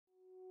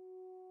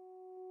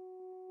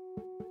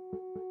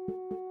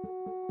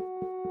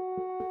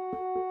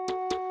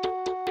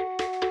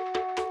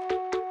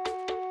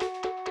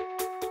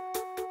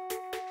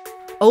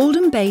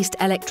Oldham-based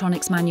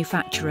electronics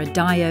manufacturer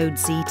Diodes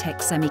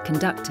Zetex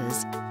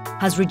Semiconductors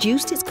has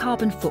reduced its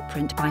carbon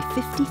footprint by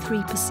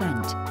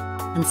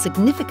 53% and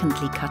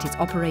significantly cut its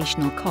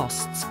operational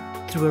costs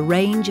through a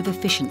range of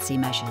efficiency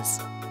measures.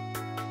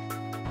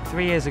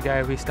 3 years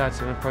ago we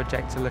started a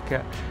project to look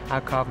at our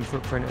carbon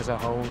footprint as a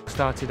whole.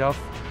 Started off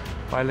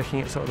by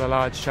looking at sort of the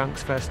large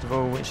chunks first of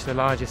all, which the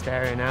largest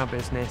area in our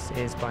business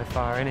is by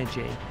far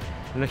energy.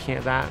 And looking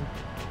at that,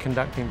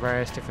 conducting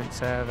various different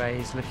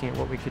surveys, looking at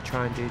what we could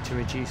try and do to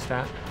reduce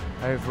that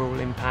overall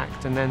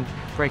impact, and then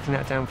breaking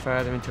that down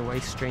further into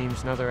waste streams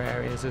and other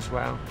areas as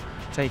well,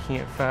 taking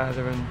it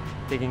further and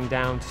digging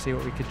down to see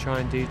what we could try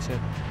and do to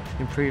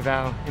improve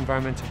our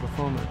environmental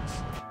performance.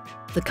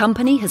 The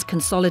company has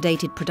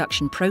consolidated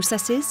production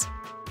processes,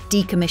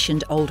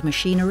 decommissioned old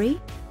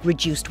machinery,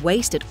 reduced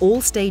waste at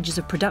all stages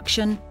of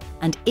production,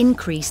 and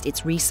increased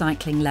its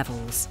recycling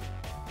levels.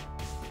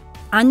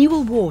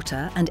 Annual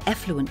water and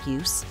effluent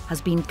use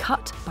has been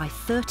cut by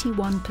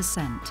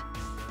 31%.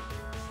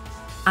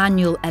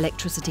 Annual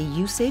electricity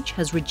usage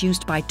has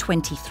reduced by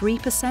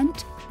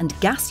 23% and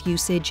gas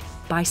usage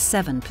by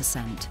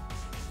 7%.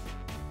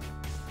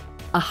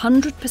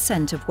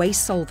 100% of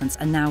waste solvents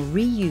are now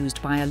reused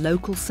by a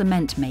local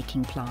cement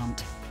making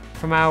plant.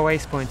 From our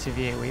waste point of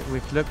view,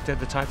 we've looked at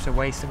the types of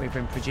waste that we've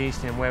been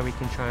producing and where we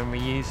can try and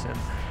reuse them.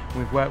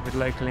 We've worked with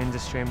local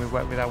industry and we've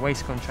worked with our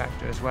waste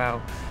contractor as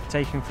well,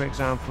 taking for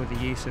example the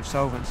use of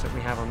solvents that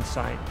we have on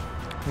site.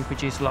 We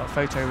produce a lot of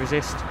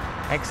photoresist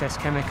excess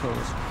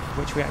chemicals,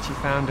 which we actually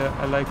found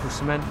a local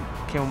cement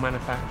kiln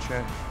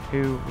manufacturer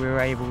who we were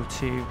able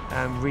to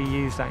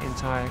reuse that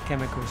entire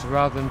chemical. So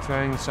rather than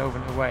throwing the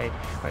solvent away,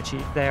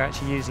 they're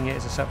actually using it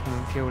as a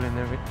supplement fuel in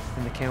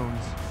the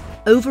kilns.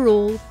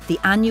 Overall, the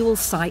annual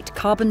site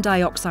carbon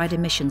dioxide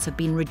emissions have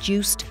been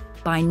reduced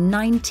by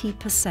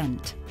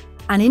 90%.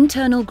 An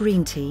internal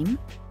green team,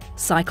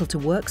 cycle to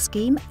work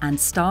scheme and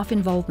staff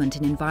involvement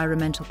in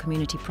environmental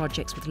community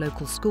projects with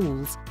local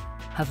schools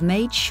have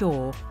made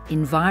sure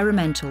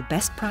environmental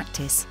best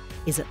practice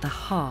is at the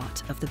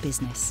heart of the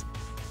business.